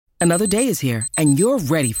Another day is here, and you're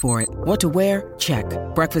ready for it. What to wear? Check.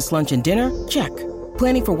 Breakfast, lunch, and dinner? Check.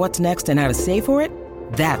 Planning for what's next and how to save for it?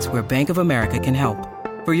 That's where Bank of America can help.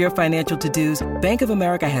 For your financial to-dos, Bank of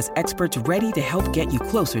America has experts ready to help get you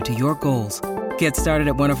closer to your goals. Get started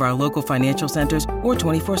at one of our local financial centers or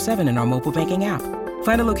 24/7 in our mobile banking app.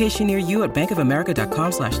 Find a location near you at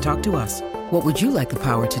bankofamerica.com/talktous. What would you like the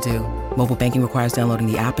power to do? Mobile banking requires downloading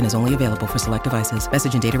the app and is only available for select devices.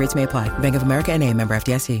 Message and data rates may apply. Bank of America N.A., member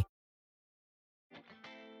FDIC.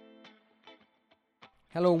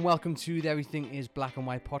 Hello and welcome to the Everything is Black and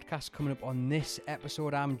White podcast. Coming up on this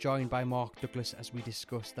episode, I'm joined by Mark Douglas as we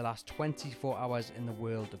discuss the last 24 hours in the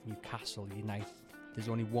world of Newcastle United. There's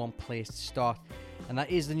only one place to start, and that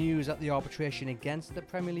is the news that the arbitration against the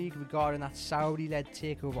Premier League regarding that Saudi-led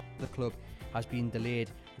takeover of the club has been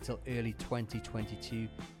delayed until early 2022.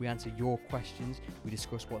 We answer your questions, we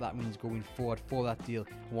discuss what that means going forward for that deal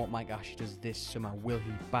and what Mike Ashley does this summer. Will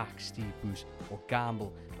he back Steve Bruce or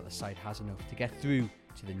gamble that the side has enough to get through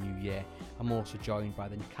to the new year? I'm also joined by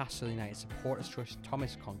the Newcastle United Supporters Trust,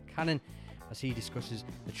 Thomas Concannon, as he discusses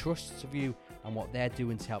the Trust's view and what they're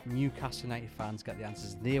doing to help Newcastle United fans get the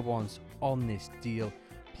answers they want on this deal.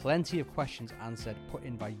 Plenty of questions answered, put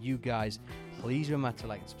in by you guys. Please remember to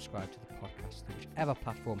like and subscribe to the podcast through whichever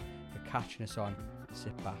platform you're catching us on.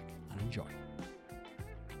 Sit back and enjoy.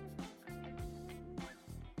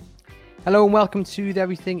 Hello and welcome to the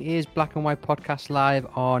Everything is Black and White podcast, live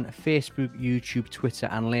on Facebook, YouTube, Twitter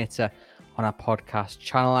and later on our podcast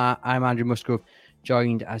channel. I'm Andrew Musgrove,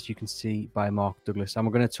 joined as you can see by Mark Douglas, and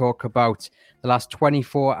we're going to talk about the last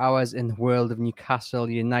 24 hours in the world of Newcastle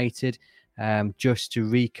United. Just to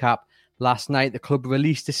recap, last night the club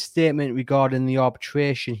released a statement regarding the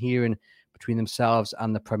arbitration hearing between themselves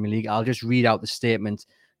and the Premier League. I'll just read out the statement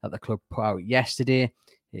that the club put out yesterday.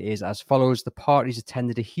 It is as follows: the parties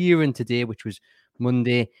attended a hearing today, which was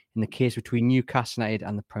Monday, in the case between Newcastle United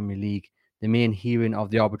and the Premier League. The main hearing of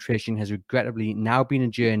the arbitration has regrettably now been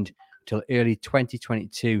adjourned till early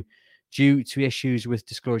 2022 due to issues with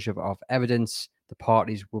disclosure of evidence. The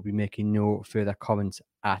parties will be making no further comments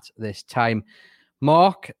at this time.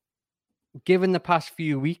 Mark, given the past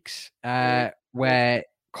few weeks where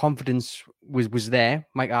confidence was there,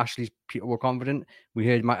 Mike Ashley's people were confident. We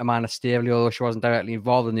heard Amanda Staveley, although she wasn't directly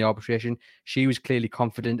involved in the arbitration, she was clearly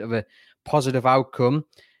confident of a positive outcome.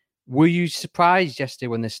 Were you surprised yesterday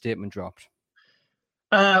when this statement dropped?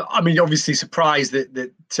 I mean, obviously surprised that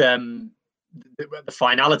the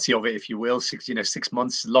finality of it, if you will. 6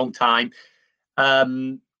 months, a long time.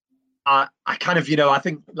 I kind of, I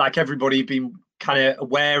think like everybody been kind of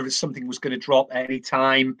aware that something was going to drop at any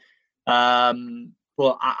time.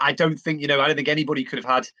 But I don't think, I don't think anybody could have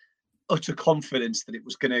had utter confidence that it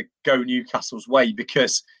was going to go Newcastle's way,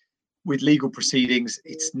 because with legal proceedings,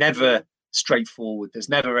 it's never straightforward. There's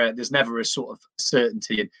never a sort of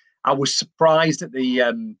certainty. And I was surprised at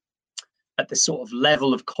the sort of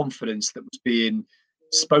level of confidence that was being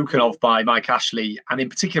spoken of by Mike Ashley, and in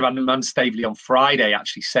particular Amanda Staveley on Friday,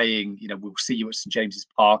 actually saying, we'll see you at St James's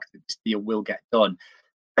Park, that this deal will get done.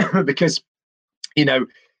 Because,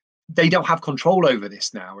 they don't have control over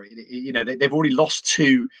this now. They've already lost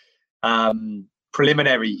two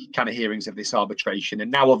preliminary kind of hearings of this arbitration. And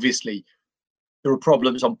now, obviously, there are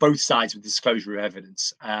problems on both sides with disclosure of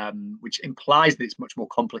evidence, which implies that it's much more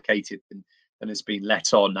complicated than has been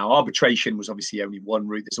let on. Now, arbitration was obviously only one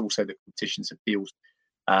route. There's also the Competitions Appeals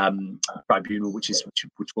Tribunal, which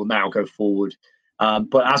will now go forward.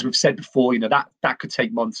 But as we've said before, that could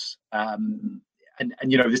take months. And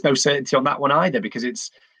there's no certainty on that one either, because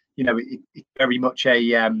it's very much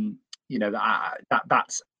a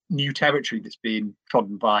that's new territory that's being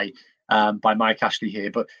trodden by Mike Ashley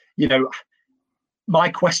here. But my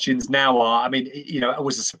questions now are, I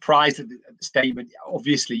was surprised at the statement.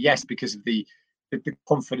 Obviously, yes, because of the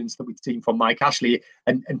confidence that we'd seen from Mike Ashley,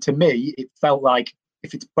 and to me, it felt like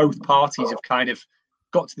if it's both parties have kind of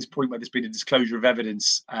got to this point where there's been a disclosure of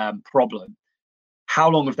evidence problem, how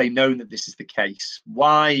long have they known that this is the case?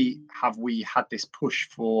 Why have we had this push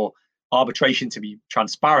for arbitration to be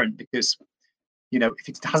transparent? Because, if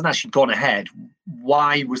it hasn't actually gone ahead,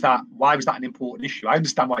 why was that an important issue? I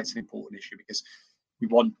understand why it's an important issue, because we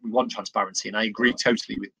want transparency, and I agree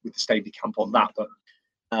totally with the Staveley camp on that. But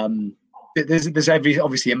there's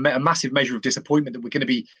obviously a massive measure of disappointment that we're going to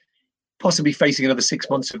be possibly facing another 6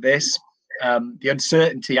 months of this. The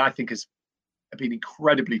uncertainty, I think, has been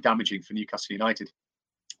incredibly damaging for Newcastle United.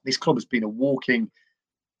 This club has been a walking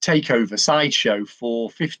takeover sideshow for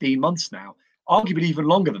 15 months now, arguably even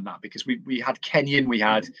longer than that, because we had Kenyon, we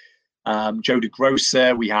had Joe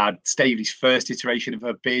DeGrosser, we had Staveley's first iteration of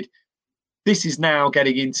her bid. This is now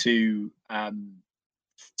getting into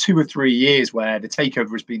 2 or 3 years where the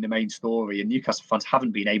takeover has been the main story, and Newcastle fans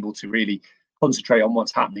haven't been able to really concentrate on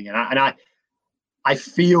what's happening. And I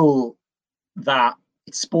feel that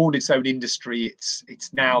it's spawned its own industry.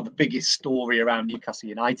 It's now the biggest story around Newcastle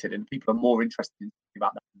United, and people are more interested in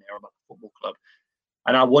about that than they are about the football club.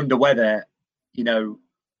 And I wonder whether,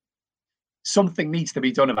 something needs to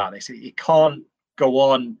be done about this. It can't go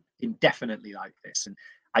on indefinitely like this. And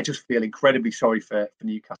I just feel incredibly sorry for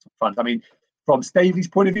Newcastle fans. I mean, from Staveley's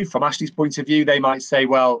point of view, from Ashley's point of view, they might say,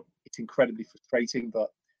 well, it's incredibly frustrating, but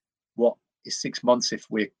what is 6 months if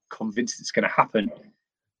we're convinced it's going to happen?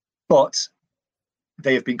 But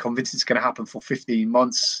they have been convinced it's going to happen for 15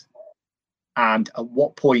 months. And at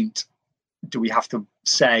what point do we have to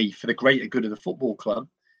say, for the greater good of the football club,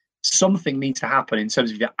 something needs to happen in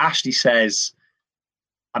terms of, Ashley says,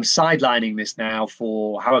 I'm sidelining this now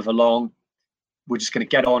for however long. We're just going to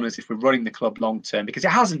get on as if we're running the club long term, because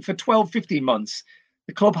it hasn't. For 12, 15 months,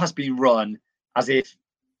 the club has been run as if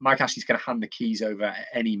Mike Ashley's going to hand the keys over at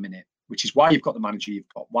any minute, which is why you've got the manager you've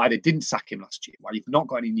got, why they didn't sack him last year, why you've not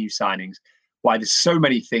got any new signings, why there's so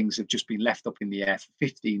many things have just been left up in the air for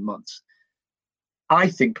 15 months. I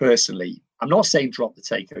think personally, I'm not saying drop the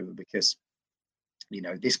takeover, because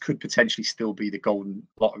this could potentially still be the golden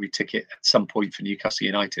lottery ticket at some point for Newcastle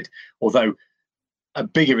United. Although a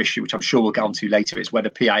bigger issue, which I'm sure we'll get onto later, is whether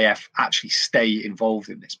PIF actually stay involved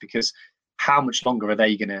in this, because how much longer are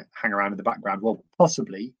they going to hang around in the background? Well,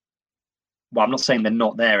 possibly. Well, I'm not saying they're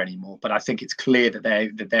not there anymore, but I think it's clear that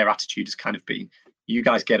their attitude has kind of been, you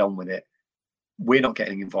guys get on with it. We're not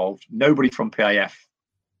getting involved. Nobody from PIF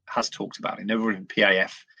has talked about it. Nobody from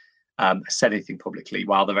PIF said anything publicly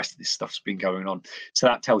while the rest of this stuff's been going on. So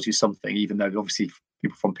that tells you something, even though obviously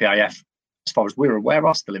people from PIF, as far as we're aware,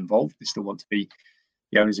 are still involved. They still want to be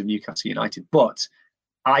the owners of Newcastle United. But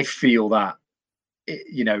I feel that,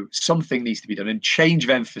 something needs to be done, and change of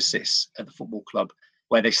emphasis at the football club,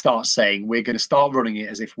 where they start saying, we're going to start running it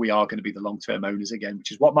as if we are going to be the long-term owners again,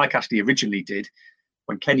 which is what Mike Ashley originally did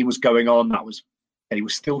when Kenny was going on. And he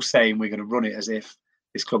was still saying, we're going to run it as if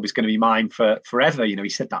this club is going to be mine for forever. He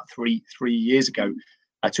said that 3 years ago,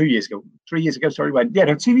 2 years ago, 3 years ago, sorry,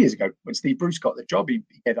 2 years ago, when Steve Bruce got the job, he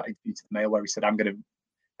gave that interview to the Mail where he said, I'm going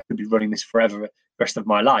to be running this forever, the rest of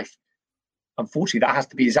my life. Unfortunately, that has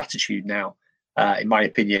to be his attitude now, in my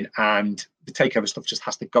opinion. And the takeover stuff just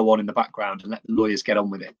has to go on in the background and let the lawyers get on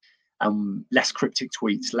with it. Less cryptic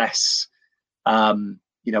tweets, less,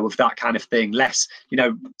 of that kind of thing. Less,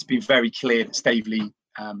 it's been very clear that Staveley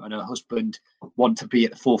and her husband want to be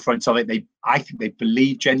at the forefront of it. I think they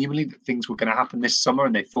believe genuinely that things were going to happen this summer,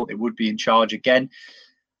 and they thought they would be in charge again.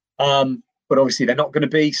 But obviously they're not going to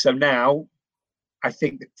be. So now I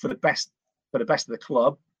think that for the best of the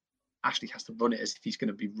club, Ashley has to run it as if he's going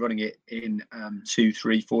to be running it in 2,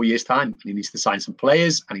 3, 4 years' time. And he needs to sign some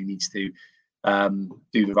players, and he needs to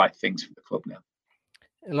do the right things for the club now.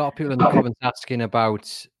 A lot of people in the comments asking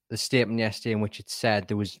about the statement yesterday in which it said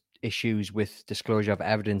there was issues with disclosure of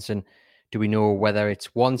evidence, and do we know whether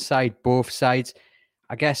it's one side, both sides?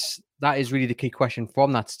 I guess that is really the key question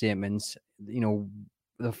from that statement.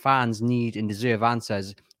 The fans need and deserve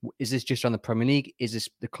answers. Is this just on the Premier League? Is this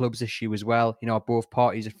the club's issue as well? Are both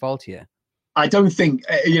parties at fault here? I don't think,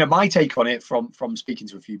 my take on it from speaking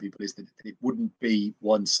to a few people is that it wouldn't be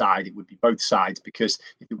one side, it would be both sides, because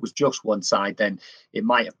if it was just one side, then it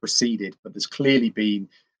might have proceeded. But there's clearly been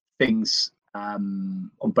things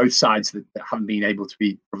on both sides that haven't been able to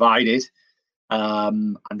be provided.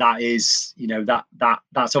 And that is,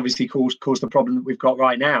 that's obviously caused the problem that we've got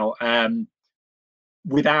right now.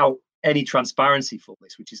 Without any transparency for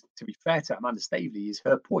this, which is, to be fair to Amanda Staveley, is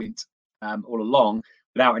her point all along.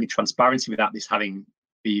 Without any transparency, without this having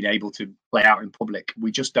been able to play out in public,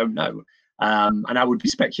 we just don't know. And I would be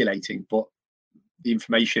speculating, but the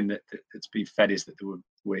information that's been fed is that there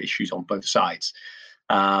were issues on both sides.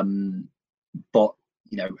 But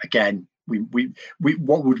again, we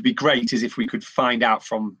what would be great is if we could find out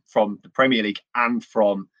from the Premier League and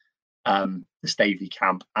from the Staveley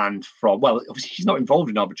camp and from, well, obviously she's not involved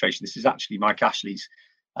in arbitration. This is actually Mike Ashley's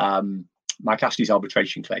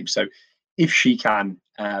arbitration claim. So if she can,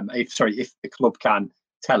 if the club can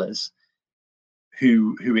tell us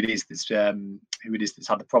who it is that's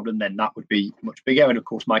had the problem, then that would be much bigger. And of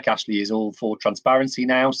course, Mike Ashley is all for transparency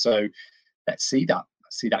now. So let's see that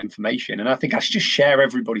information. And I think I should just share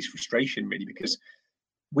everybody's frustration, really, because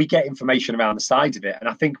we get information around the sides of it. And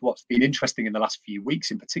I think what's been interesting in the last few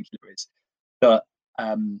weeks in particular is that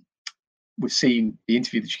we've seen the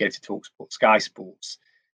interview that she gave to TalkSport, Sky Sports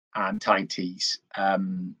and Tyne Tees.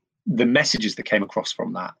 The messages that came across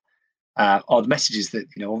from that are the messages that,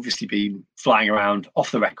 obviously been flying around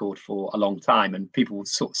off the record for a long time. And people will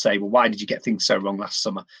sort of say, well, why did you get things so wrong last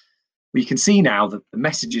summer? Well, you can see now that the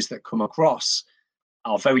messages that come across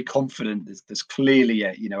are very confident. There's clearly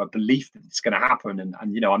a belief that it's going to happen. And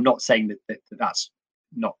I'm not saying that that's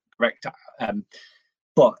not correct.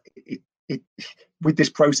 But with this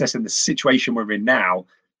process and the situation we're in now,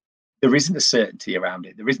 there isn't a certainty around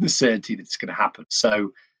it. There isn't a certainty that it's going to happen.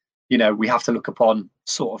 So, we have to look upon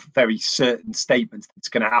sort of very certain statements that's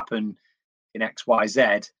going to happen in X, Y,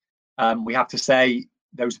 Z. We have to say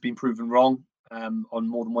those have been proven wrong on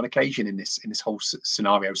more than one occasion in this whole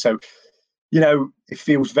scenario. So, it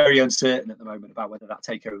feels very uncertain at the moment about whether that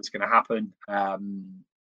takeover is going to happen.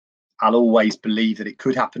 I'll always believe that it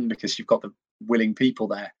could happen because you've got the willing people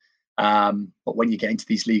there. But when you get into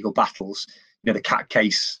these legal battles, the CAT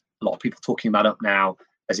case, a lot of people talking about up now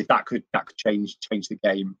as if that could change the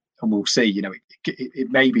game. And we'll see.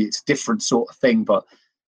 It maybe it's a different sort of thing, but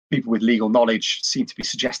people with legal knowledge seem to be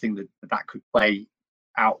suggesting that could play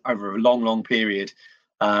out over a long period.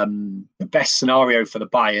 The best scenario for the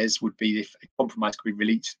buyers would be if a compromise could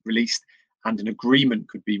be released and an agreement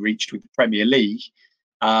could be reached with the Premier League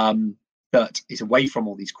that is away from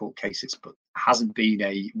all these court cases, but hasn't been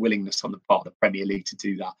a willingness on the part of the Premier League to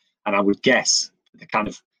do that. And I would guess the kind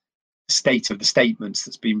of state of the statements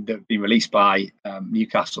that have been released by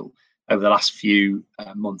Newcastle over the last few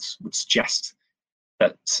months would suggest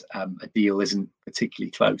that a deal isn't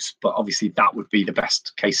particularly close. But obviously that would be the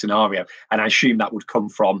best case scenario, and I assume that would come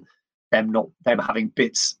from them having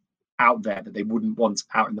bits out there that they wouldn't want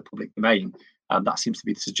out in the public domain. That seems to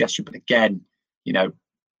be the suggestion. But again,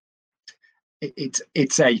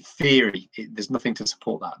 it's a theory. There's nothing to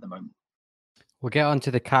support that at the moment. We'll get on to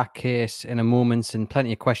the CAT case in a moment, and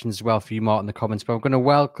plenty of questions as well for you, Mark, in the comments. But I'm going to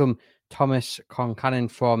welcome Thomas Concannon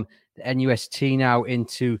from the NUST now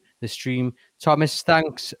into the stream. Thomas,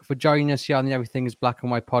 thanks for joining us here on the Everything is Black and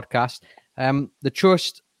White podcast. The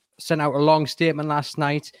Trust sent out a long statement last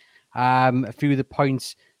night. A few of the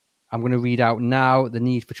points I'm going to read out now. The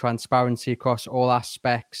need for transparency across all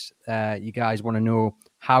aspects. You guys want to know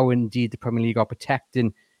how indeed the Premier League are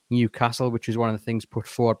protecting Newcastle, which is one of the things put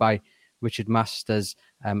forward by Richard Masters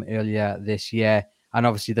earlier this year. And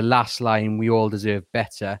obviously the last line, we all deserve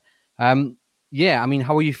better. How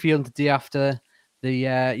are you feeling today after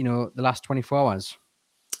the last 24 hours?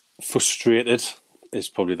 Frustrated is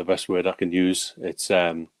probably the best word I can use. It's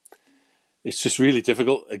just really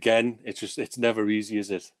difficult. Again, it's never easy,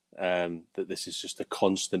 is it? That this is just a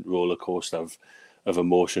constant roller coaster of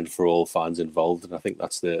emotion for all fans involved. And I think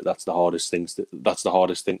that's the hardest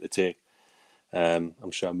thing to take.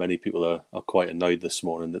 I'm sure many people are quite annoyed this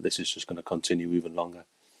morning that this is just going to continue even longer.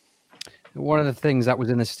 One of the things that was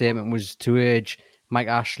in the statement was to urge Mike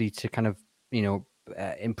Ashley to kind of,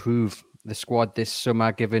 improve the squad this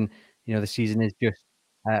summer, given, the season is just,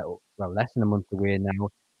 less than a month away now.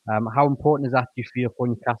 How important is that, do you feel, for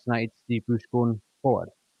Newcastle United, Steve Bruce, going forward?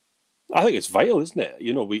 I think it's vital, isn't it?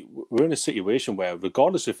 We're in a situation where,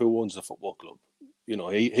 regardless of who owns the football club,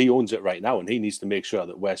 he owns it right now, and he needs to make sure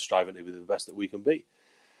that we're striving to be the best that we can be.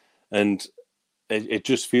 And it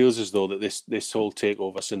just feels as though that this whole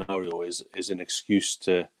takeover scenario is an excuse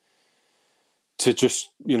to just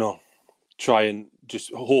try and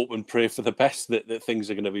just hope and pray for the best that things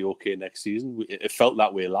are going to be okay next season. It felt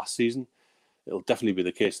that way last season. It'll definitely be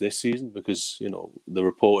the case this season because the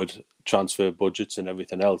reported transfer budgets and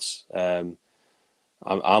everything else. I'm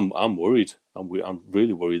worried. I'm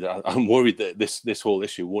really worried. I'm worried that this whole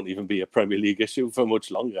issue won't even be a Premier League issue for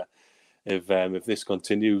much longer. If this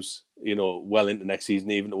continues, well into next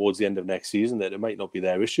season, even towards the end of next season, that it might not be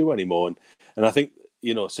their issue anymore. And I think,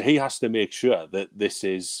 so he has to make sure that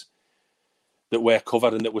that we're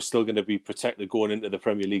covered and that we're still going to be protected going into the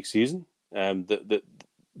Premier League season. That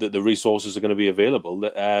the resources are going to be available.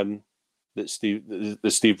 That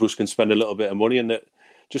Steve Bruce can spend a little bit of money and that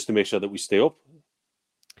just to make sure that we stay up.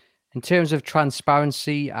 In terms of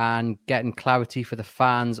transparency and getting clarity for the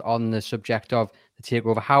fans on the subject of the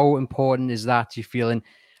takeover, how important is that, do you feel? And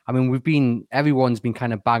I mean, everyone's been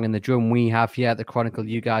kind of banging the drum. We have here at the Chronicle,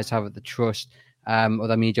 you guys have at the Trust,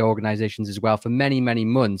 other media organisations as well, for many, many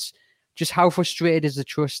months. Just how frustrated is the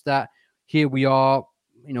Trust that here we are,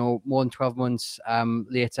 more than 12 months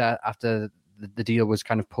later after the deal was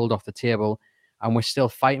kind of pulled off the table, and we're still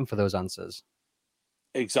fighting for those answers?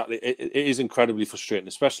 Exactly. It is incredibly frustrating,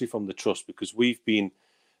 especially from the Trust, because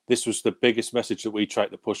this was the biggest message that we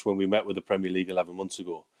tried to push when we met with the Premier League 11 months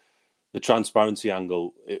ago. The transparency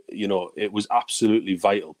angle, it was absolutely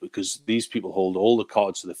vital because these people hold all the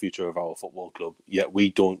cards to the future of our football club. Yet we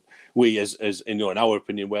don't, as in our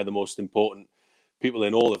opinion, we're the most important people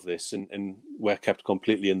in all of this, and we're kept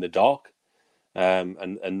completely in the dark.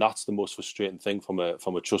 And that's the most frustrating thing from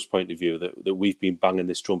a trust point of view, that we've been banging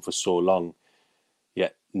this drum for so long,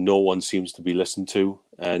 yet no one seems to be listened to.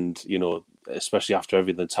 And, you know, especially after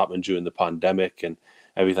everything that's happened during the pandemic and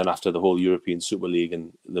everything after the whole European Super League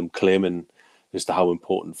and them claiming as to how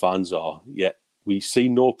important fans are, yet we see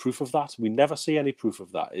no proof of that. We never see any proof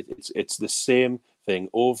of that. It's the same thing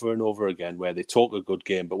over and over again, where they talk a good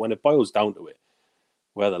game, but when it boils down to it,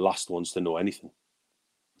 we're the last ones to know anything.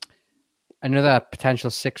 Another potential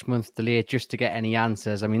 6-month delay just to get any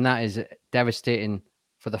answers. I mean, that is devastating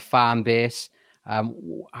for the fan base.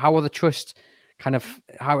 How will the trust how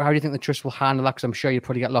do you think the trust will handle that? Because I'm sure you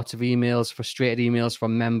probably get lots of emails, frustrated emails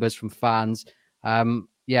from members, from fans.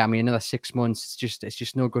 Yeah, I mean, another 6 months, it's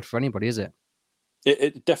just no good for anybody, is it?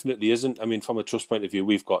 It definitely isn't. I mean, from a trust point of view,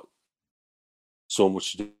 we've got so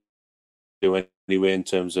much to do anyway in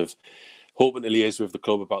terms of hoping to liaise with the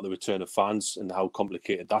club about the return of fans and how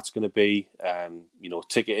complicated that's going to be. You know,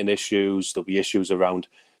 ticketing issues. There'll be issues around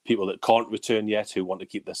people that can't return yet, who want to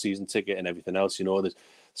keep their season ticket and everything else. You know,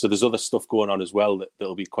 there's other stuff going on as well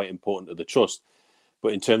that'll be quite important to the trust.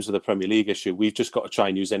 But in terms of the Premier League issue, we've just got to try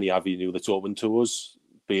and use any avenue that's open to us,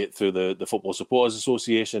 be it through the Football Supporters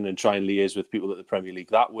Association, and try and liaise with people at the Premier League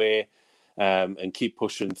that way, and keep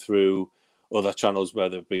pushing through other channels,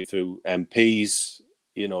 whether it be through MPs,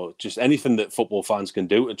 you know, just anything that football fans can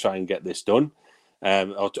do to try and get this done,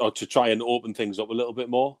 or to try and open things up a little bit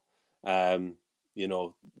more, you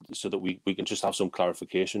know, so that we can just have some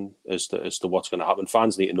clarification as to what's going to happen.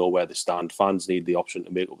 Fans need to know where they stand. Fans need the option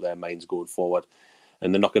to make up their minds going forward,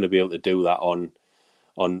 and they're not going to be able to do that on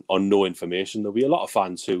no information. There'll be a lot of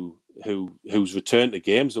fans whose return to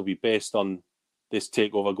games will be based on this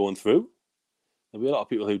takeover going through. There'll be a lot of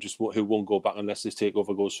people who won't go back unless this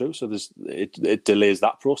takeover goes through. So it delays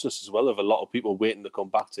that process as well, of a lot of people waiting to come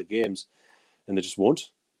back to games, and they just won't,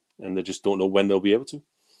 and they just don't know when they'll be able to.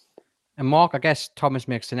 And Mark, I guess Thomas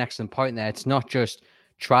makes an excellent point there. It's not just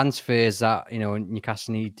transfers that, you know,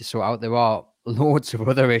 Newcastle need to sort out. There are loads of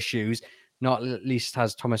other issues, not least,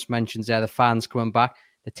 as Thomas mentions there, the fans coming back,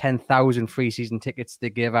 the 10,000 free season tickets they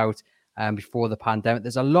gave out before the pandemic.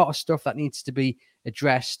 There's a lot of stuff that needs to be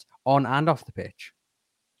addressed on and off the pitch.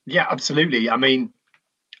 Yeah, absolutely. I mean,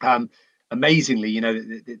 amazingly, you know,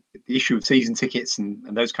 the issue of season tickets and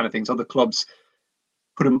those kind of things, other clubs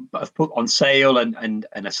have put on sale and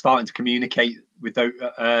are starting to communicate with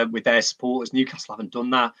their supporters. Newcastle haven't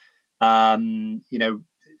done that. You know,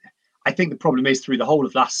 I think the problem is through the whole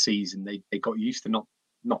of last season, they got used to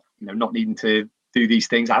not needing to do these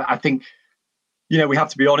things. I think, you know, we have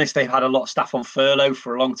to be honest, they've had a lot of staff on furlough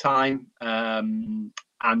for a long time. And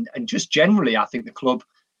just generally, I think the club,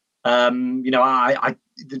 you know,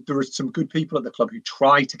 there are some good people at the club who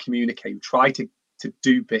try to communicate, who try to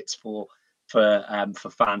do bits for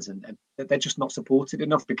fans, and they're just not supported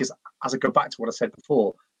enough. Because, as I go back to what I said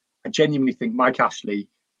before, I genuinely think Mike Ashley,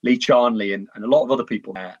 Lee Charnley, and a lot of other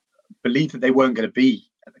people there believed that they weren't going to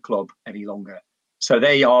be at the club any longer. So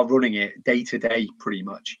they are running it day to day pretty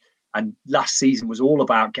much. And last season was all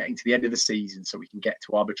about getting to the end of the season so we can get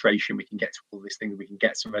to arbitration, we can get to all these things, we can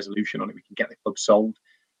get some resolution on it, we can get the club sold.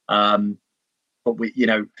 But we, you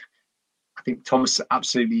know, I think Thomas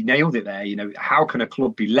absolutely nailed it there. You know, how can a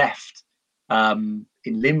club be left in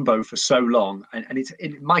limbo for so long? And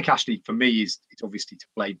Mike Ashley, for me, is obviously to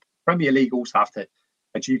blame. Premier League also have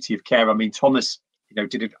a duty of care. I mean, Thomas, you know,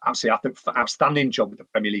 did an absolutely outstanding job with the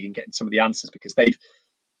Premier League in getting some of the answers, because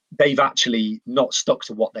they've actually not stuck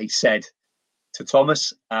to what they said to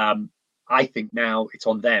Thomas. I think now it's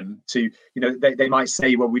on them to, you know, they might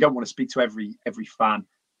say, well, we don't want to speak to every fan.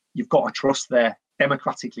 You've got to trust their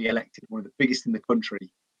democratically elected, one of the biggest in the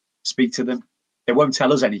country. Speak to them. They won't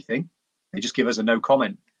tell us anything. They just give us a no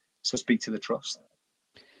comment. So speak to the trust.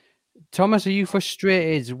 Thomas, are you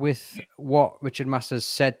frustrated with what Richard Masters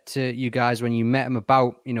said to you guys when you met him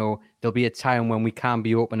about, you know, there'll be a time when we can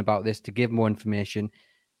be open about this to give more information?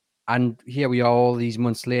 And here we are all these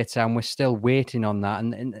months later, and we're still waiting on that.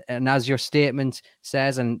 And as your statement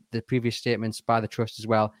says, and the previous statements by the trust as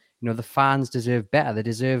well, you know, the fans deserve better. They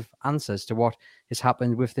deserve answers to what has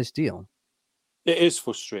happened with this deal. It is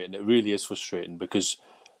frustrating. It really is frustrating, because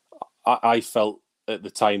I felt at the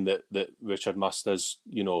time that Richard Masters,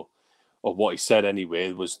 you know, or what he said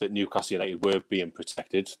anyway, was that Newcastle United were being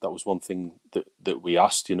protected. That was one thing that we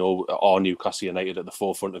asked, you know, are Newcastle United at the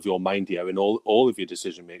forefront of your mind here in all of your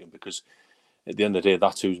decision making? Because at the end of the day,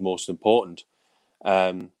 that's who's most important.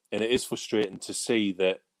 And it is frustrating to see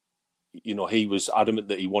that, you know, he was adamant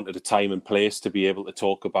that he wanted a time and place to be able to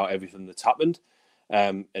talk about everything that's happened.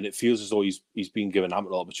 And it feels as though he's been given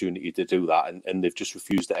ample opportunity to do that, and they've just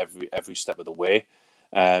refused it every step of the way,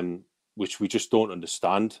 which we just don't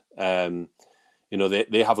understand.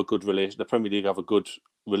 They have a good relation. The Premier League have a good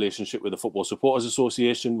relationship with the Football Supporters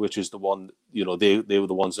Association, which is the one, they were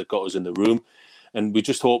the ones that got us in the room, and we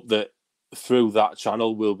just hope that through that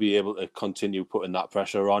channel we'll be able to continue putting that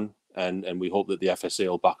pressure on, and we hope that the FSA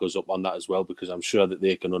will back us up on that as well, because I'm sure that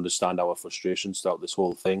they can understand our frustrations throughout this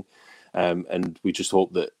whole thing, and we just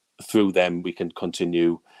hope that through them we can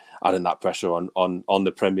continue adding that pressure on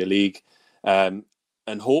the Premier League, and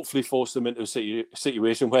hopefully force them into a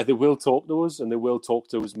situation where they will talk to us, and they will talk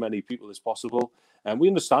to as many people as possible. And we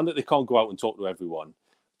understand that they can't go out and talk to everyone.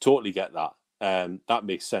 Totally get that. That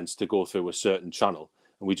makes sense to go through a certain channel.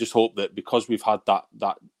 And we just hope that because we've had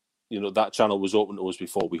that channel was open to us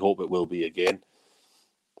before, we hope it will be again.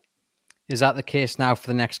 Is that the case now for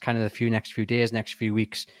the next few days, next few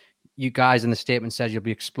weeks? You guys in the statement says you'll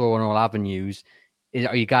be exploring all avenues.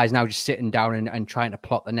 Are you guys now just sitting down and trying to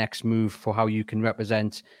plot the next move for how you can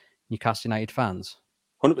represent Newcastle United fans?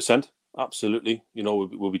 100%. Absolutely.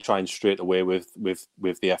 We'll be trying straight away with the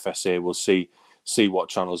FSA. We'll see what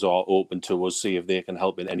channels are open to us, see if they can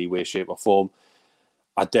help in any way, shape or form.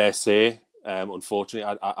 I dare say,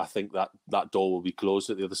 unfortunately, I think that door will be closed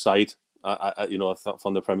at the other side.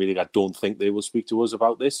 From the Premier League, I don't think they will speak to us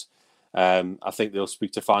about this. I think they'll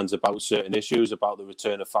speak to fans about certain issues, about the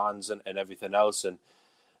return of fans and everything else. And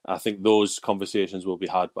I think those conversations will be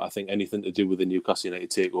had. But I think anything to do with the Newcastle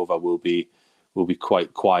United takeover will be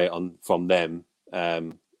quite quiet from them.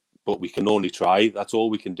 But we can only try. That's all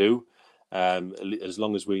we can do. As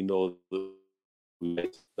long as we know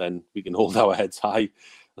that, then we can hold our heads high,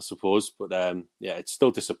 I suppose. But it's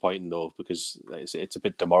still disappointing though, because it's a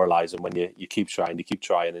bit demoralising when you keep trying,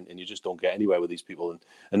 and you just don't get anywhere with these people,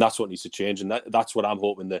 and that's what needs to change. And that's what I'm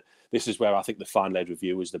hoping, that this is where I think the fan-led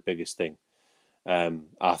review is the biggest thing.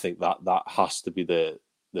 I think that has to be the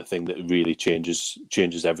thing that really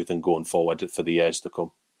changes everything going forward for the years to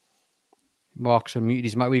come. Mark's unmuted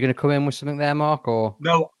his mic. Were you going to come in with something there, Mark? Or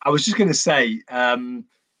no, I was just going to say,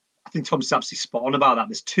 I think Tom's absolutely spot on about that.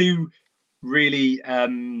 There's two really,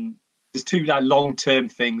 like long-term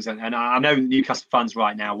things, and I know Newcastle fans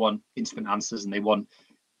right now want instant answers, and they want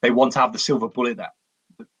to have the silver bullet that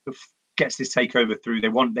gets this takeover through. They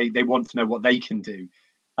want to know what they can do.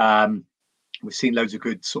 We've seen loads of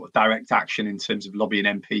good sort of direct action in terms of lobbying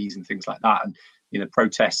MPs and things like that, and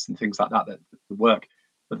protests and things like that work.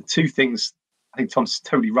 But the two things, I think Tom's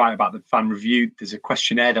totally right about the fan review. There's a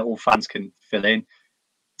questionnaire that all fans can fill in.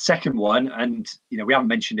 Second one, and we haven't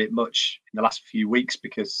mentioned it much in the last few weeks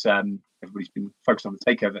because everybody's been focused on the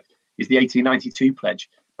takeover, is the 1892 pledge.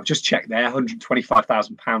 I've just checked there,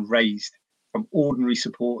 £125,000 raised from ordinary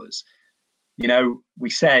supporters. We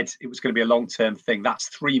said it was going to be a long-term thing. That's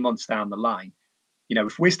 3 months down the line.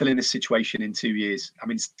 If we're still in this situation in 2 years, I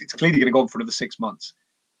mean, it's clearly going to go on for another 6 months.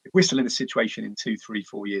 If we're still in this situation in 2, 3,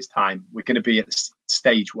 4 years' time, we're going to be at the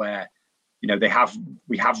stage where,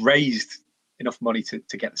 we have raised enough money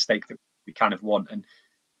to get the stake that we kind of want. And,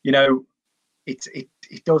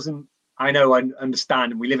 it doesn't, I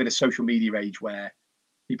understand. And we live in a social media age where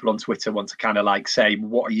people on Twitter want to kind of like say,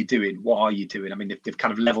 what are you doing? What are you doing? I mean, they've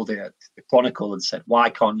kind of leveled it at the Chronicle and said, why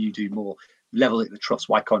can't you do more? Level it at the Trust.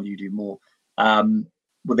 Why can't you do more?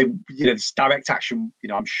 This direct action,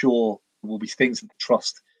 I'm sure there will be things that the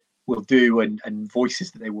Trust will do and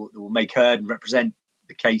voices that they will make heard and represent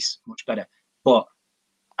the case much better. But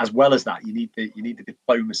as well as that, you need the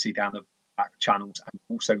diplomacy down the back channels, and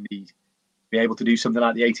also need to be able to do something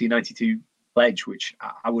like the 1892 pledge, which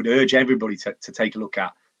I would urge everybody to take a look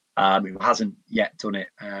at who hasn't yet done it.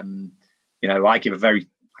 I give a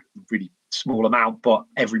really small amount, but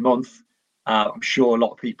every month, I'm sure a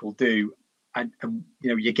lot of people do. And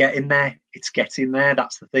you get in there, it's getting there.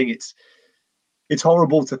 That's the thing. It's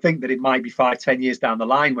horrible to think that it might be 5-10 years down the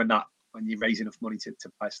line when you raise enough money to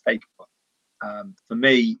buy a stake. But for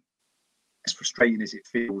me, as frustrating as it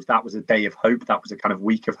feels, that was a day of hope. That was a kind of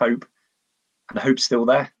week of hope, and the hope's still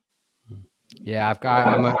there. Yeah,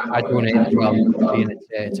 I donate as well.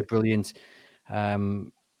 It's a brilliant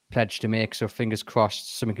pledge to make. So fingers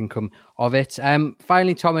crossed something can come of it.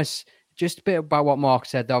 Finally, Thomas, just a bit about what Mark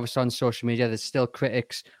said. Obviously on social media, there's still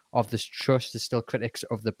critics of this trust. There's still critics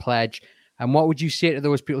of the pledge. And what would you say to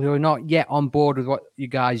those people who are not yet on board with what you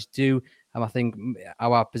guys do? I think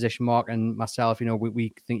our position, Mark and myself,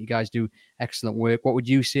 we think you guys do excellent work. What would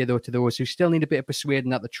you say, though, to those who still need a bit of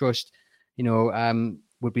persuading that the trust,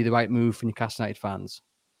 would be the right move for Newcastle United fans?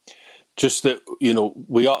 Just that,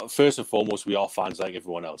 we are, first and foremost, we are fans like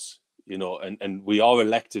everyone else, and we are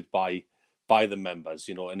elected by by the members,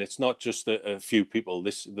 you know, and it's not just a few people.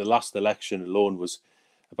 The last election alone was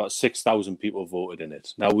about 6,000 people voted in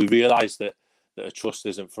it. Now, we realise that a trust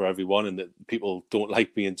isn't for everyone and that people don't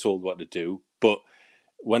like being told what to do. But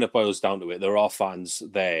when it boils down to it, there are fans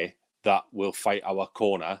there that will fight our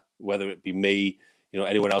corner, whether it be me, you know,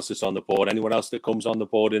 anyone else that's on the board, anyone else that comes on the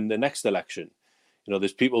board in the next election. You know,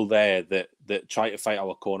 there's people there that try to fight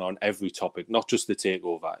our corner on every topic, not just the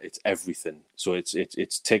takeover. It's everything. So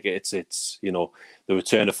it's tickets, it's you know, the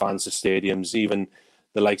return of fans to stadiums, even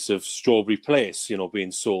the likes of Strawberry Place, you know,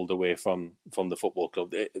 being sold away from the football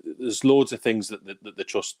club. There's loads of things that the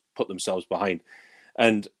trust put themselves behind,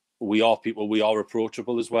 and we are people. We are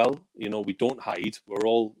approachable as well. You know, we don't hide. We're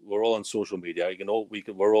all on social media.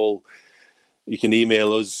 You can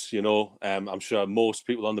email us, you know. I'm sure most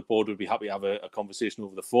people on the board would be happy to have a conversation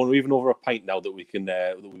over the phone or even over a pint now that we can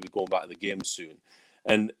that we'll be going back to the game soon.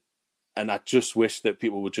 And I just wish that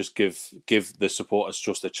people would just give the supporters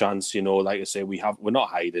just a chance, you know. Like I say, we're not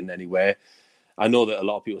hiding anywhere. I know that a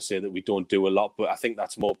lot of people say that we don't do a lot, but I think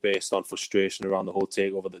that's more based on frustration around the whole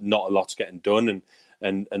takeover, that not a lot's getting done,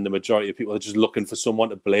 and the majority of people are just looking for someone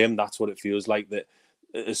to blame. That's what it feels like, that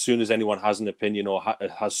as soon as anyone has an opinion or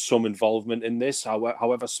has some involvement in this,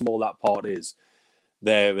 however small that part is,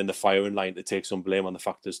 they're in the firing line to take some blame on the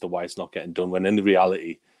fact as to why it's not getting done, when in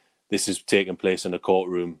reality, this is taking place in a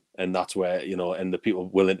courtroom, and that's where, you know, and the people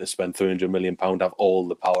willing to spend £300 million have all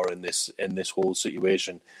the power in this whole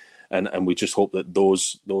situation. And we just hope that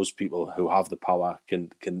those people who have the power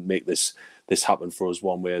can make this happen for us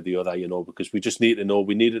one way or the other, you know, because we just need to know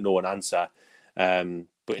an answer.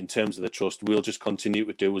 But in terms of the trust, we'll just continue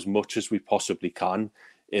to do as much as we possibly can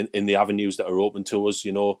in the avenues that are open to us.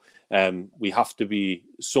 You know, we have to be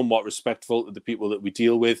somewhat respectful to the people that we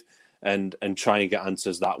deal with, and try and get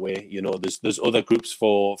answers that way. You know, there's other groups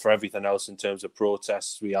for everything else in terms of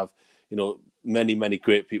protests. We have, you know, many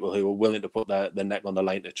great people who are willing to put their neck on the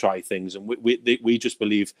line to try things, and we just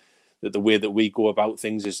believe that the way that we go about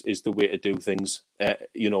things is the way to do things.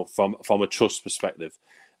 You know, from a trust perspective.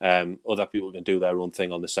 Other people can do their own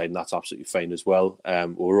thing on the side, and that's absolutely fine as well.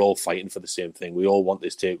 We're all fighting for the same thing. We all want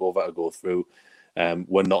this takeover to go through.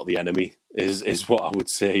 We're not the enemy, is what I would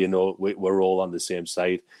say. You know, we're all on the same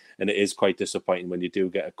side, and it is quite disappointing when you do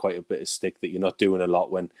get quite a bit of stick that you're not doing a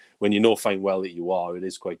lot. When you know fine well that you are, it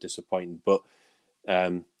is quite disappointing. But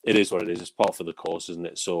it is what it is. It's part of the course, isn't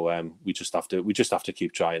it? So we just have to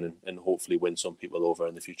keep trying and hopefully win some people over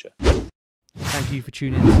in the future. Thank you for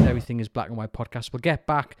tuning in to Everything is Black and White podcast. We'll get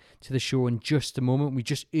back to the show in just a moment. We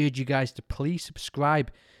just urge you guys to please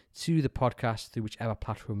subscribe to the podcast through whichever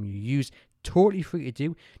platform you use. Totally free to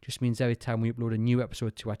do. Just means every time we upload a new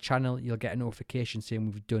episode to our channel, you'll get a notification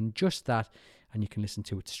saying we've done just that, and you can listen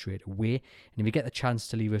to it straight away. And if you get the chance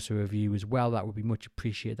to leave us a review as well, that would be much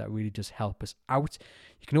appreciated. That really does help us out.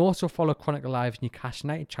 You can also follow Chronicle Live's Newcastle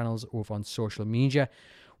United channels over on social media.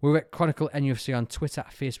 We're at Chronicle NUFC on Twitter,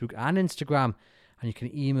 Facebook and Instagram. And you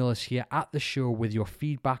can email us here at the show with your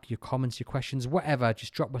feedback, your comments, your questions, whatever.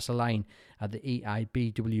 Just drop us a line at the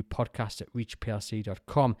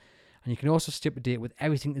EIBWpodcast@reachplc.com. And you can also stay up to date with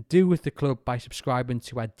everything to do with the club by subscribing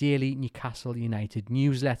to our daily Newcastle United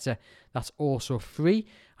newsletter. That's also free.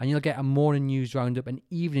 And you'll get a morning news roundup, an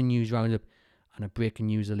evening news roundup, and a breaking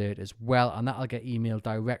news alert as well, and that'll get emailed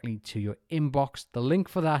directly to your inbox. The link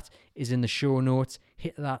for that is in the show notes.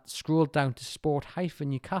 Hit that, scroll down to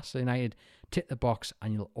Sport-Newcastle United, tick the box,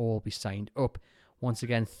 and you'll all be signed up. Once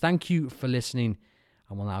again, thank you for listening,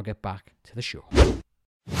 and we'll now get back to the show. So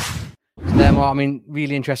there, Mark, I mean,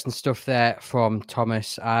 really interesting stuff there from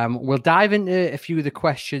Thomas. We'll dive into a few of the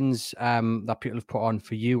questions that people have put on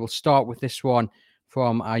for you. We'll start with this one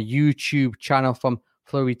from our YouTube channel from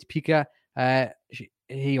Flori Topeka.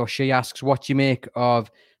 He or she asks, what do you make of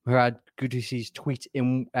Murad Qudsi's tweet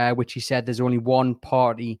in which he said there's only one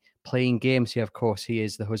party playing games here? Of course, he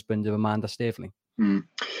is the husband of Amanda Staveley.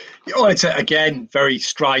 Oh, it's again very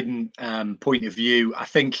strident point of view. I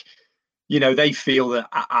think, you know, they feel that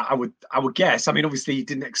I would guess. I mean, obviously he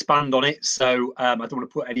didn't expand on it, so I don't want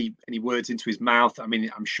to put any words into his mouth. I mean,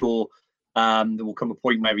 I'm sure there will come a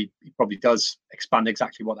point where he probably does expand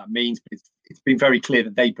exactly what that means. But it's been very clear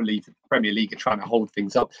that they believe that the Premier League are trying to hold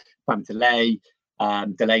things up, trying to delay,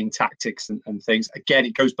 delaying tactics and things. Again,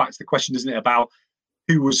 it goes back to the question, doesn't it, about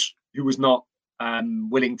who was not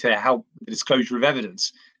willing to help with the disclosure of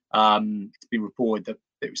evidence. It's been reported that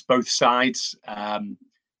it was both sides.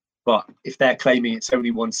 But if they're claiming it's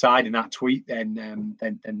only one side in that tweet, then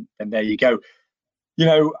there you go. You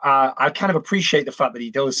know, I kind of appreciate the fact that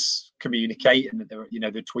he does communicate and that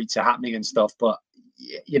the tweets are happening and stuff. But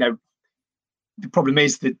you know, the problem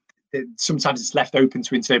is that sometimes it's left open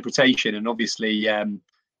to interpretation, and obviously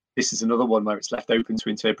this is another one where it's left open to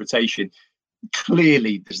interpretation.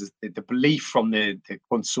 Clearly, there's the belief from the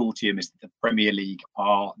consortium is that the Premier League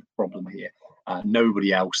are the problem here.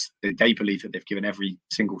 Nobody else. They believe that they've given every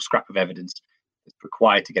single scrap of evidence that's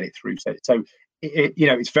required to get it through. So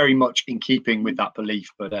it's very much in keeping with that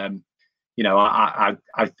belief. But I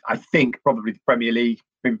think probably the Premier League,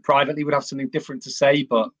 maybe privately, would have something different to say,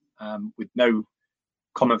 but with no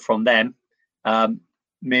comment from them.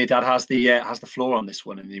 Mehrdad has the floor on this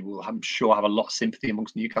one, and he will, I'm sure, have a lot of sympathy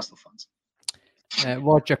amongst Newcastle fans.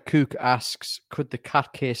 Roger Cook asks, could the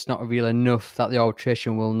CAT case not reveal enough that the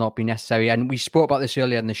arbitration will not be necessary? And we spoke about this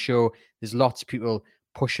earlier in the show. There's lots of people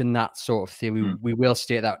pushing that sort of theory. We will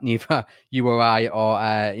state that neither you or I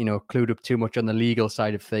are, clued up too much on the legal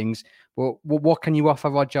side of things. But what can you offer,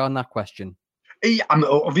 Roger, on that question?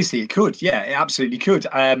 Obviously, it could. Yeah, it absolutely could.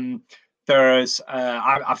 I've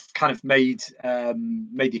kind of made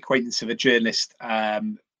the acquaintance of a journalist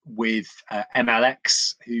with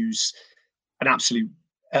MLX, who's an absolute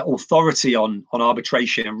authority on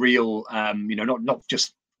arbitration, a real, not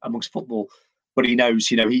just amongst football, but he knows,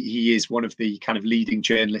 he is one of the kind of leading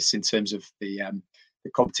journalists in terms of the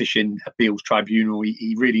competition appeals tribunal.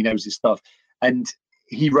 He really knows his stuff, and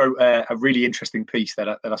he wrote a really interesting piece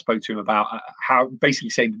that I spoke to him about, how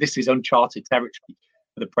basically saying that this is uncharted territory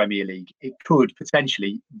for the Premier League. It could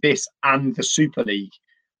potentially, this and the Super League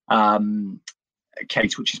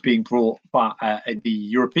case, which is being brought by the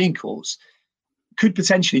European courts, could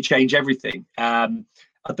potentially change everything.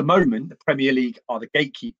 At the moment, the Premier League are the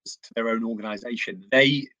gatekeepers to their own organisation.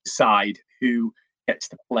 They decide who gets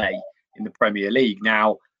to play in the Premier League.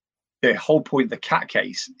 Now, the whole point of the CAT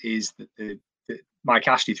case is that Mike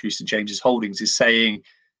Ashley, through St James's Holdings, is saying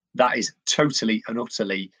that is totally and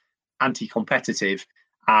utterly anti-competitive,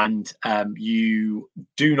 and you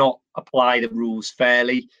do not apply the rules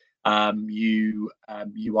fairly. You've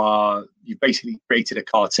basically created a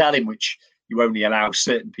cartel in which you only allow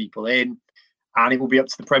certain people in, and it will be up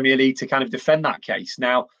to the Premier League to kind of defend that case.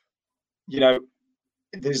 Now,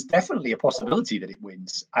 there's definitely a possibility that it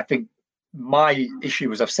wins. I think my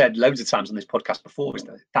issue, as I've said loads of times on this podcast before, is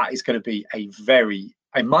that is going to be a very,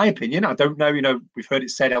 in my opinion, I don't know, we've heard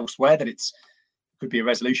it said elsewhere that it could be a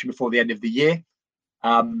resolution before the end of the year.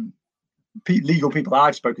 Legal people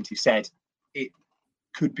I've spoken to said it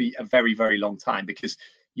could be a very, very long time, because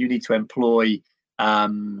you need to employ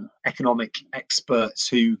economic experts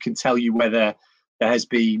who can tell you whether there has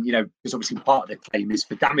been, because obviously part of the claim is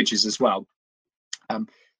for damages as well.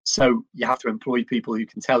 So you have to employ people who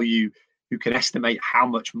can tell you, who can estimate how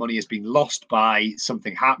much money has been lost by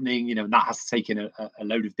something happening, and that has to take in a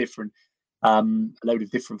load of different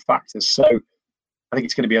factors. So I think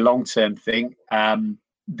it's going to be a long-term thing.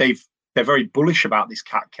 They're very bullish about this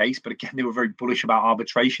CAT case, but again, they were very bullish about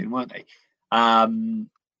arbitration, weren't they?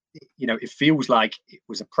 It feels like it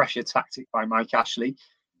was a pressure tactic by Mike Ashley.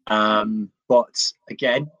 But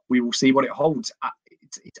again, we will see what it holds.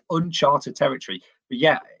 It's uncharted territory. But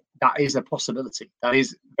yeah, that is a possibility. That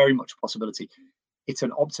is very much a possibility. It's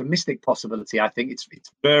an optimistic possibility. I think it's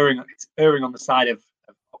erring on the side of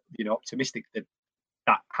optimistic that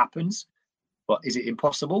happens. But is it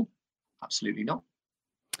impossible? Absolutely not.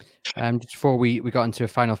 Just before we got into a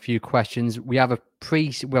final few questions, we have a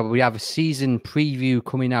season preview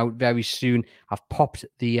coming out very soon. I've popped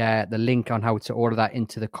the link on how to order that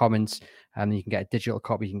into the comments, and you can get a digital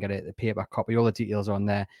copy, you can get a paperback copy. All the details are on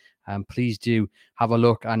there. Please do have a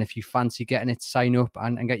look, and if you fancy getting it, sign up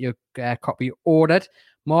and get your copy ordered.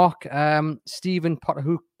 Mark, Stephen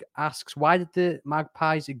Potterhook asks, why did the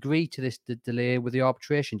Magpies agree to this delay with the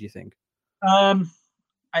arbitration, do you think?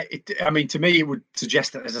 To me, it would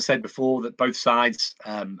suggest that, as I said before, that both sides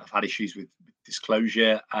have had issues with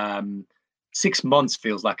disclosure. 6 months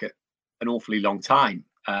feels like an awfully long time.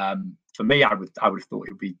 For me, I would have thought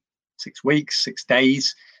it would be 6 weeks, 6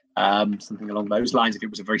 days, something along those lines, if it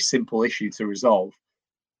was a very simple issue to resolve.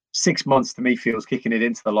 6 months to me feels kicking it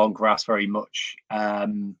into the long grass very much,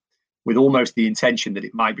 with almost the intention that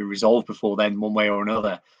it might be resolved before then, one way or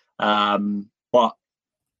another. But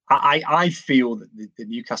I feel that the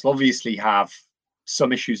Newcastle obviously have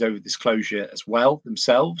some issues over disclosure as well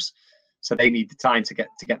themselves, so they need the time to get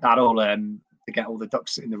that all to get all the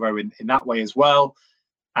ducks in the row in that way as well.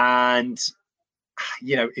 And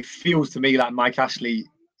it feels to me like Mike Ashley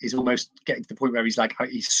is almost getting to the point where he's like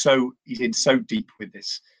he's in so deep with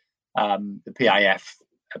this the PIF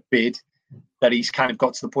bid that he's kind of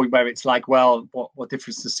got to the point where it's like, well, what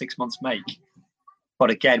difference does 6 months make? But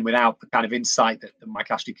again, without the kind of insight that Mike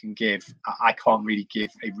Ashley can give, I can't really give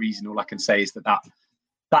a reason. All I can say is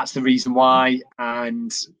that's the reason why.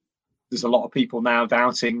 And there's a lot of people now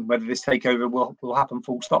doubting whether this takeover will happen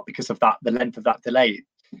full stop because of that, the length of that delay.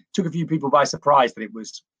 It took a few people by surprise that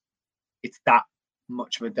it's that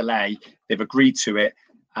much of a delay. They've agreed to it,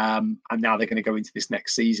 and now they're going to go into this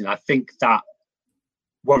next season. I think that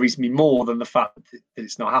worries me more than the fact that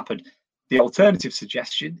it's not happened. The alternative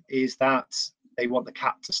suggestion is that they want the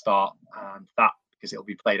cap to start, and that because it'll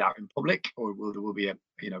be played out in public, or there will be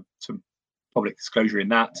some public disclosure in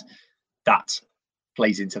that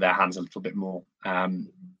plays into their hands a little bit more.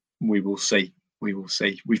 We will see.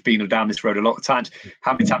 We've been down this road a lot of times.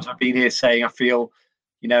 How many times I've been here saying I feel,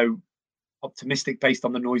 optimistic based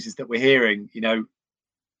on the noises that we're hearing, a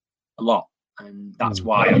lot. And that's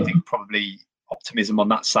why I think probably optimism on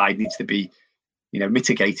that side needs to be,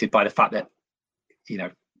 mitigated by the fact that,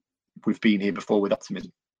 we've been here before with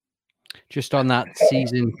optimism. Just on that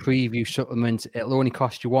season preview supplement, it'll only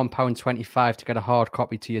cost you £1.25 to get a hard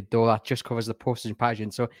copy to your door. That just covers the postage and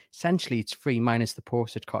packaging. So essentially it's free minus the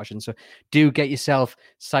postage cost. So do get yourself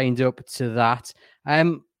signed up to that.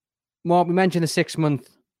 Mark, we mentioned the 6-month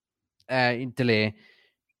delay.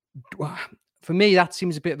 For me, that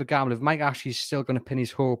seems a bit of a gamble. If Mike Ashley's still going to pin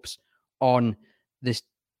his hopes on this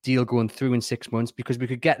deal going through in 6 months, because we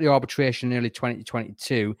could get the arbitration in early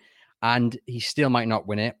 2022 and he still might not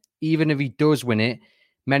win it. Even if he does win it,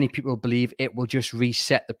 many people believe it will just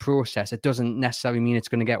reset the process. It doesn't necessarily mean it's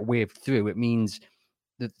going to get waved through. It means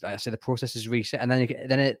that, I say, the process is reset, and then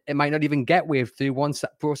it might not even get waved through once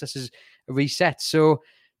that process is reset. So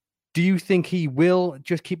do you think he will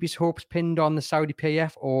just keep his hopes pinned on the Saudi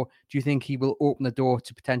PAF, or do you think he will open the door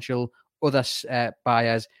to potential other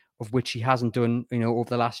buyers, of which he hasn't done, over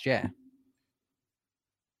the last year?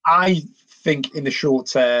 I think in the short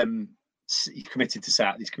term, he's committed to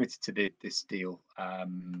Saudi. He's committed to this deal.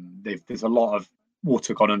 There's a lot of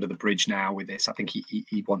water gone under the bridge now with this. I think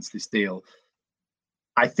he wants this deal.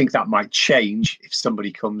 I think that might change if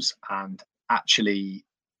somebody comes and actually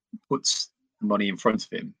puts money in front of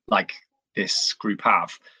him, like this group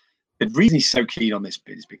have. The reason he's so keen on this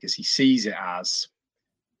bid is because he sees it as,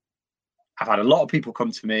 I've had a lot of people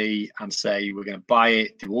come to me and say, we're going to buy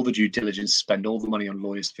it, do all the due diligence, spend all the money on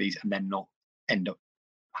lawyers' fees, and then not end up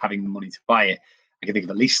having the money to buy it. I can think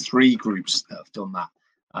of at least 3 groups that have done that.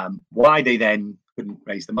 Why they then couldn't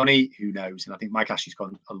raise the money, who knows? And I think Mike Ashley's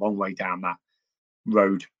gone a long way down that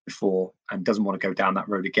road before and doesn't want to go down that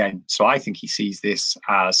road again. So I think he sees this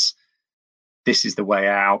as, this is the way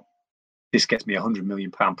out. This gets me £100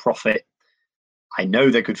 million profit. I know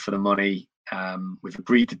they're good for the money. We've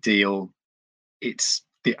agreed the deal. It's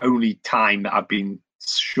the only time that I've been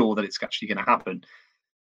sure that it's actually going to happen.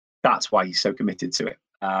 That's why he's so committed to it.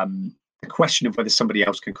 The question of whether somebody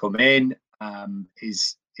else can come in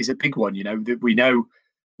is a big one. We know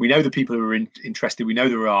the people who are interested. We know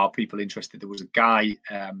there are people interested. There was a guy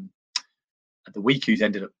at the week who's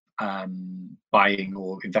ended up buying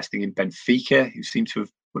or investing in Benfica, who seemed to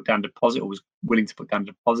have put down a deposit or was willing to put down a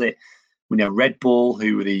deposit. We know Red Bull,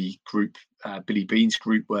 who were the group, Billy Bean's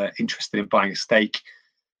group, were interested in buying a stake.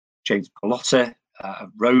 James Palotta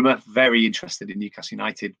of Roma, very interested in Newcastle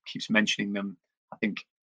United, keeps mentioning them. I think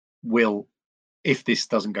will, if this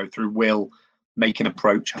doesn't go through, will make an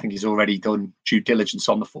approach. I think he's already done due diligence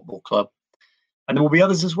on the football club, and there will be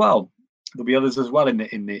others as well. There'll be others as well in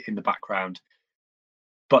the background.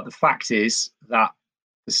 But the fact is that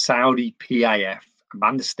the Saudi PAF,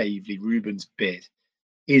 Amanda Staveley, Ruben's bid,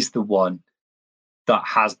 is the one that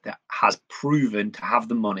has proven to have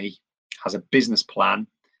the money, has a business plan.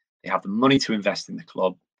 They have the money to invest in the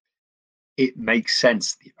club. It makes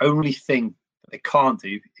sense. The only thing that they can't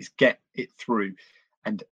do is get it through.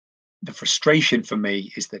 And the frustration for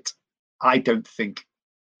me is that I don't think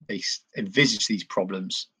they envisage these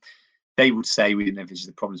problems. They would say we didn't envisage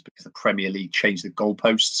the problems because the Premier League changed the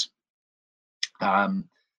goalposts.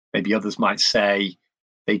 Maybe others might say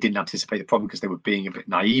they didn't anticipate the problem because they were being a bit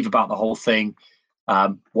naive about the whole thing.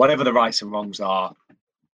 Whatever the rights and wrongs are,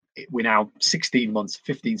 we're now 16 months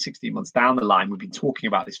down the line. We've been talking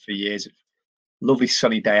about this for years. Lovely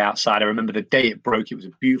sunny day outside. I remember the day it broke. It was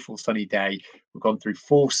a beautiful sunny day. We've gone through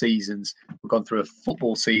 4 seasons. We've gone through a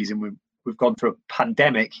football season. We've gone through a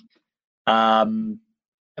pandemic, and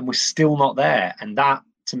we're still not there. And that,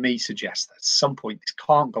 to me, suggests that at some point this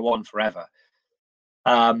can't go on forever.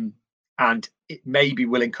 And it maybe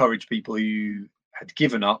will encourage people who had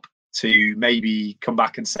given up to maybe come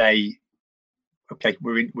back and say, okay,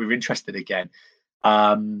 we're interested again.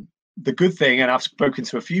 The good thing, and I've spoken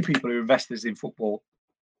to a few people who are investors in football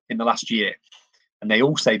in the last year, and they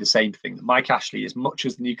all say the same thing, that Mike Ashley, as much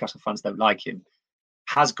as the Newcastle fans don't like him,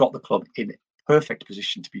 has got the club in perfect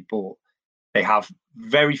position to be bought. They have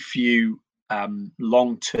very few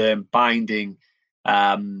long-term binding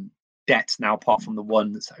debts now, apart from the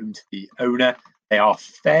one that's owned to the owner. They are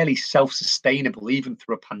fairly self-sustainable, even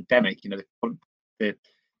through a pandemic. You know, the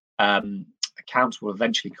accounts will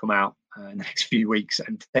eventually come out in the next few weeks,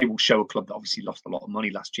 and they will show a club that obviously lost a lot of money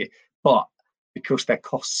last year, but because their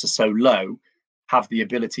costs are so low, have the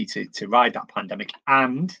ability to ride that pandemic.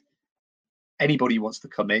 And anybody who wants to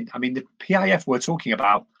come in, I mean, the PIF, we're talking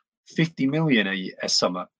about 50 million a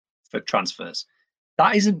summer for transfers.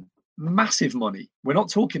 That isn't massive money. We're not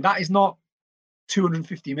talking, that is not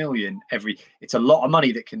 250 million it's a lot of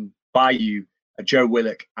money that can buy you a Joe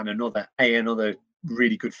Willock and another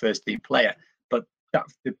really good first team player. But that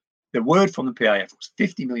the word from the PIF was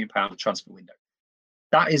 £50 million transfer window.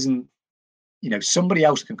 That isn't, you know, somebody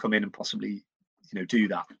else can come in and possibly, you know, do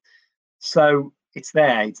that. So it's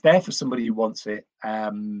there for somebody who wants it.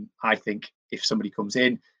 I think if somebody comes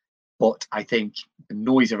in, but I think the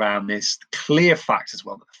noise around this, clear fact as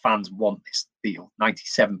well, that the fans want this deal,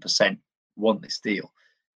 97% want this deal,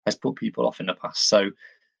 has put people off in the past. So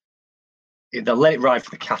they'll let it ride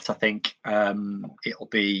for the cat, I think. It'll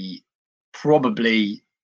be probably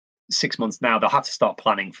 6 months now. They'll have to start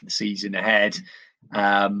planning for the season ahead.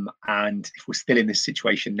 And if we're still in this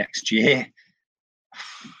situation next year,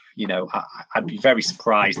 you know, I'd be very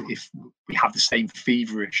surprised if we have the same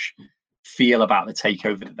feverish feel about the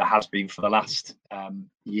takeover that there has been for the last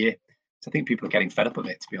year. So I think people are getting fed up of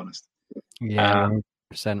it, to be honest. Yeah,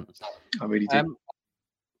 100%. I really do.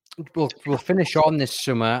 We'll finish on this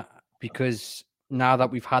summer, because now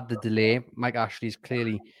that we've had the delay, Mike Ashley is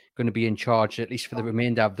clearly going to be in charge, at least for the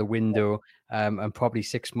remainder of the window, and probably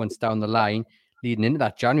 6 months down the line, leading into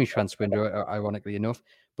that January transfer window, ironically enough.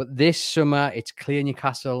 But this summer, it's clear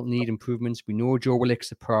Newcastle need improvements. We know Joe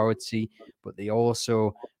Willock's a priority, but they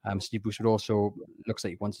also, Steve Bruce also looks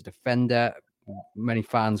like he wants a defender. Many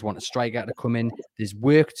fans want a striker to come in. There's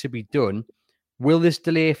work to be done. Will this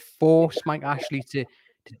delay force Mike Ashley to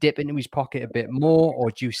dip into his pocket a bit more, or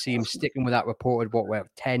do you see him sticking with that reported, we're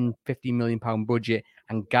 10, 50 million pound budget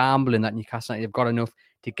and gambling that Newcastle United have got enough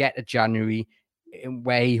to get to January,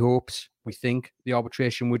 where he hopes, we think, the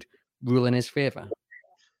arbitration would rule in his favour?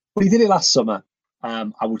 Well, he did it last summer.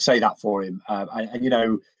 I would say that for him. And, you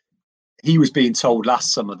know, he was being told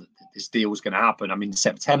last summer that this deal was going to happen. I mean, in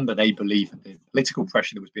September, they believed that the political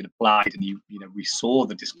pressure that was being applied, and you know, we saw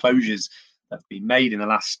the disclosures that have been made in the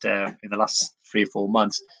last 3 or 4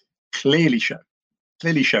 months, clearly show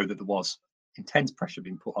that there was intense pressure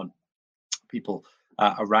being put on people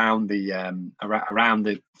around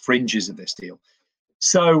the fringes of this deal.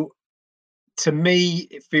 So, to me,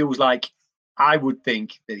 it feels like I would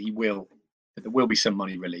think that there will be some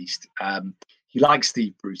money released. He likes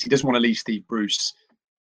Steve Bruce. He doesn't want to leave Steve Bruce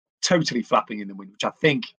totally flapping in the wind, which I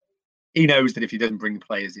think he knows that if he doesn't bring the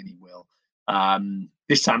players in, he will.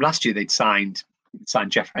 This time last year, they'd signed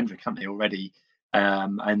Jeff Hendrick, hadn't they, already?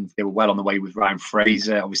 And they were well on the way with Ryan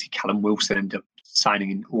Fraser. Obviously, Callum Wilson ended up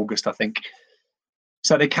signing in August, I think.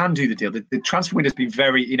 So they can do the deal. The transfer window has been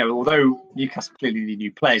very, you know, although Newcastle clearly need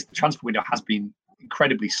new players, the transfer window has been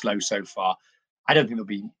incredibly slow so far. I don't think there'll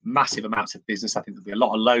be massive amounts of business. I think there'll be a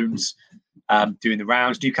lot of loans doing the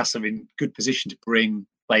rounds. Newcastle are in good position to bring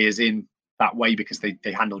players in that way because they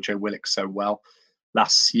handled Joe Willock so well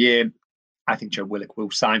last year. I think Joe Willock will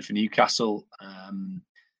sign for Newcastle.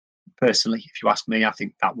 Personally, if you ask me, I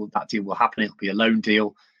think that deal will happen. It'll be a loan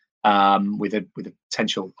deal with a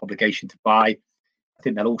potential obligation to buy. I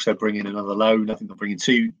think they'll also bring in another loan. I think they'll bring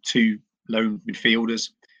in two loan midfielders,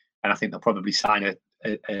 and I think they'll probably sign a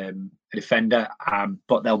defender.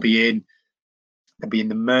 But they'll be at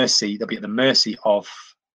the mercy of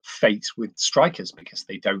fate with strikers, because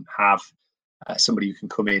they don't have somebody who can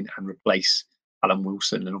come in and replace Alan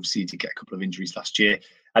Wilson, and obviously to get a couple of injuries last year.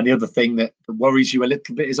 And the other thing that worries you a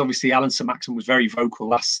little bit is obviously Alan Saint-Maximin was very vocal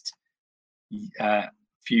last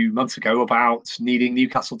few months ago about needing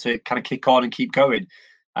Newcastle to kind of kick on and keep going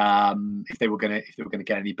if they were going to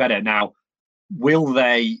get any better. Now, will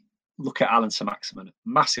they look at Alan Saint-Maximin,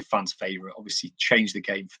 massive fans' favourite, obviously changed the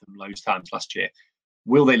game for them loads of times last year?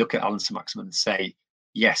 Will they look at Alan Saint-Maximin and say,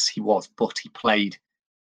 yes, he was, but he played,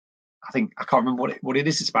 I can't remember what it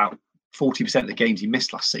is. It's about 40% of the games he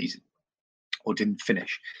missed last season or didn't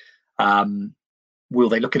finish. Will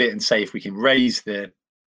they look at it and say, if we can raise the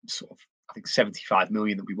sort of, I think, 75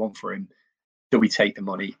 million that we want for him, do we take the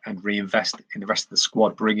money and reinvest in the rest of the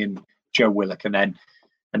squad, bring in Joe Willock and then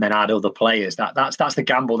add other players? That's the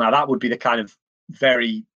gamble. Now, that would be the kind of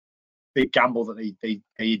very big gamble that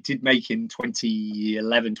they did make in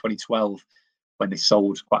 2011, 2012, when they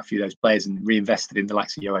sold quite a few of those players and reinvested in the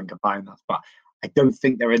likes of Yohan Cabaye and that. But I don't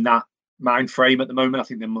think they're in that mind frame at the moment. I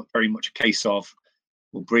think they're very much a case of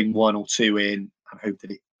we'll bring 1 or 2 in and hope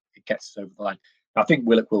that it gets us over the line. I think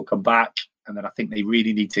Willock will come back, and then I think they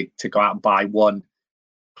really need to go out and buy one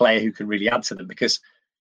player who can really add to them, because,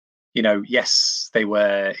 you know, yes, they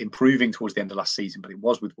were improving towards the end of last season, but it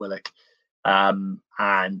was with Willock,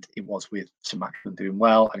 and it was with St Maximin doing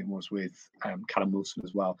well, and it was with Callum Wilson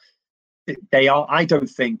as well. They are. I don't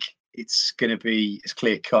think it's going to be as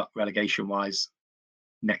clear cut relegation wise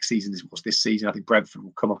next season as it was this season. I think Brentford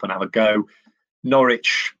will come up and have a go.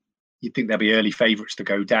 Norwich, you'd think they'll be early favourites to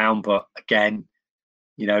go down, but again,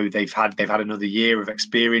 you know, they've had another year of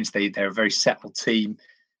experience. They're a very settled team.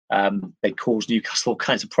 They caused Newcastle all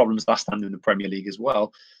kinds of problems last time in the Premier League as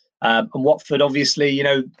well. And Watford, obviously, you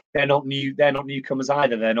know, they're not newcomers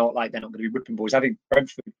either. They're not going to be whipping boys. I think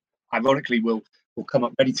Brentford, ironically, will come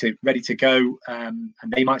up ready to go, and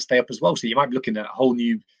they might stay up as well. So you might be looking at a whole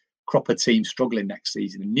new crop of teams struggling next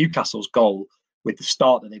season. And Newcastle's goal with the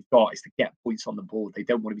start that they've got is to get points on the board. They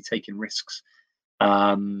don't want to be taking risks.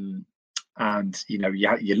 And, you know,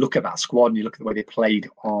 you look at that squad and you look at the way they played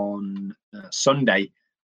on Sunday,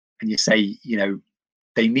 and you say, you know,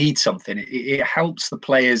 they need something. It helps the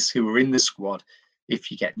players who are in the squad.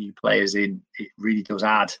 If you get new players in, it really does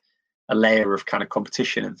add a layer of kind of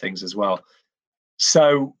competition and things as well.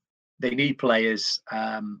 So they need players.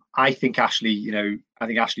 I think Ashley,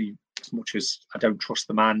 as much as I don't trust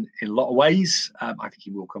the man in a lot of ways, I think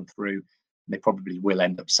he will come through. They probably will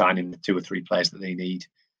end up signing the 2 or 3 players that they need.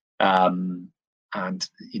 And,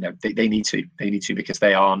 you know, they need to because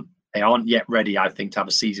they aren't yet ready, I think, to have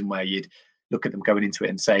a season where you'd look at them going into it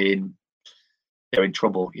and saying they're in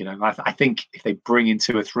trouble. You know, I think if they bring in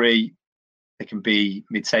 2 or 3, they can be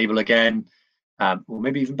mid-table again, or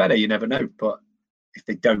maybe even better. You never know. But if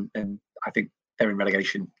they don't, then I think they're in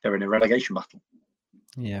relegation. They're in a relegation battle.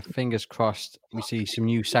 Yeah, fingers crossed we see some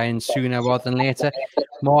new signs sooner rather than later.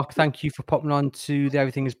 Mark, thank you for popping on to the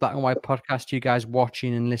Everything is Black and White podcast. You guys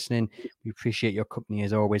watching and listening, we appreciate your company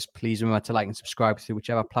as always. Please remember to like and subscribe through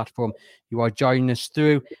whichever platform you are joining us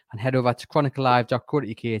through, and head over to chroniclelive.co.uk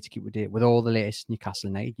to keep up to date with all the latest Newcastle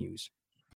United news.